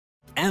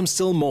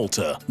Amstel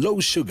Malta, low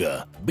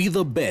sugar, be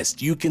the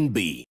best you can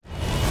be.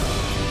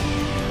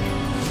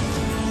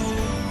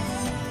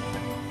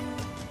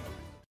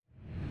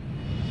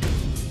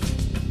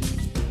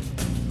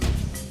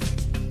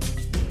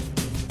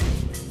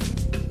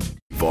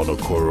 Yvonne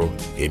Okoro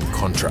in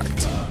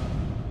contract.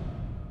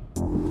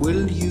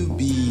 Will you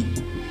be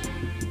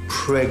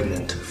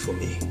pregnant for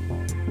me?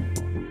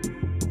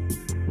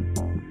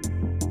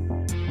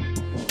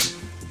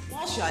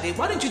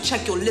 Why don't you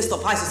check your list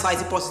of high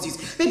society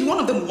prostitutes? Maybe one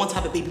of them will want to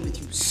have a baby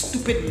with you.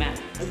 Stupid man.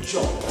 A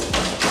job.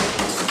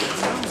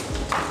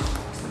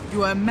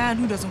 You're a man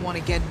who doesn't want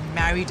to get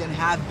married and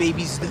have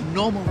babies the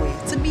normal way.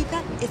 To me,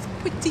 that is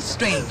pretty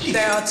strange.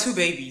 There are 2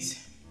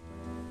 babies.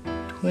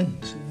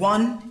 Twins.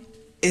 1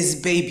 is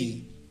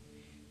baby.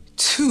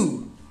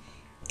 2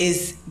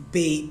 is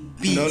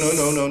babies.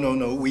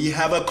 No. We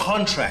have a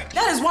contract.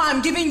 That is why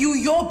I'm giving you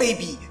your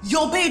baby.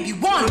 Your baby.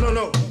 1.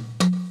 No.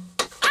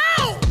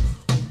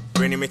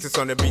 Rainy mixes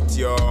on the beat,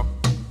 y'all.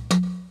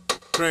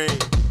 Crane.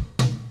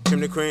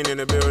 Chimney crane in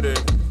the building.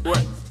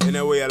 What? In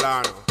a way,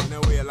 Alano.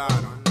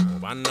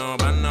 Banno.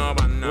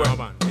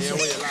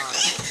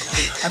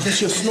 I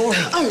bet you're snoring.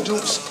 I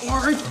don't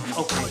snore.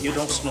 Okay, you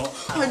don't snore.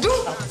 I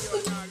don't.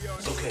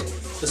 Okay,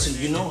 listen,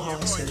 you know how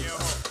I said it.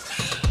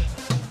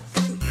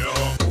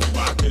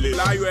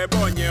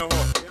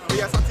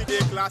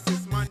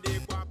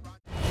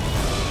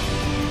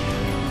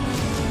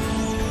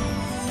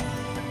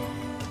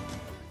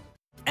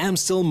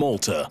 Amstel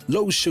Malta,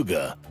 low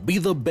sugar, be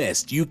the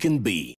best you can be.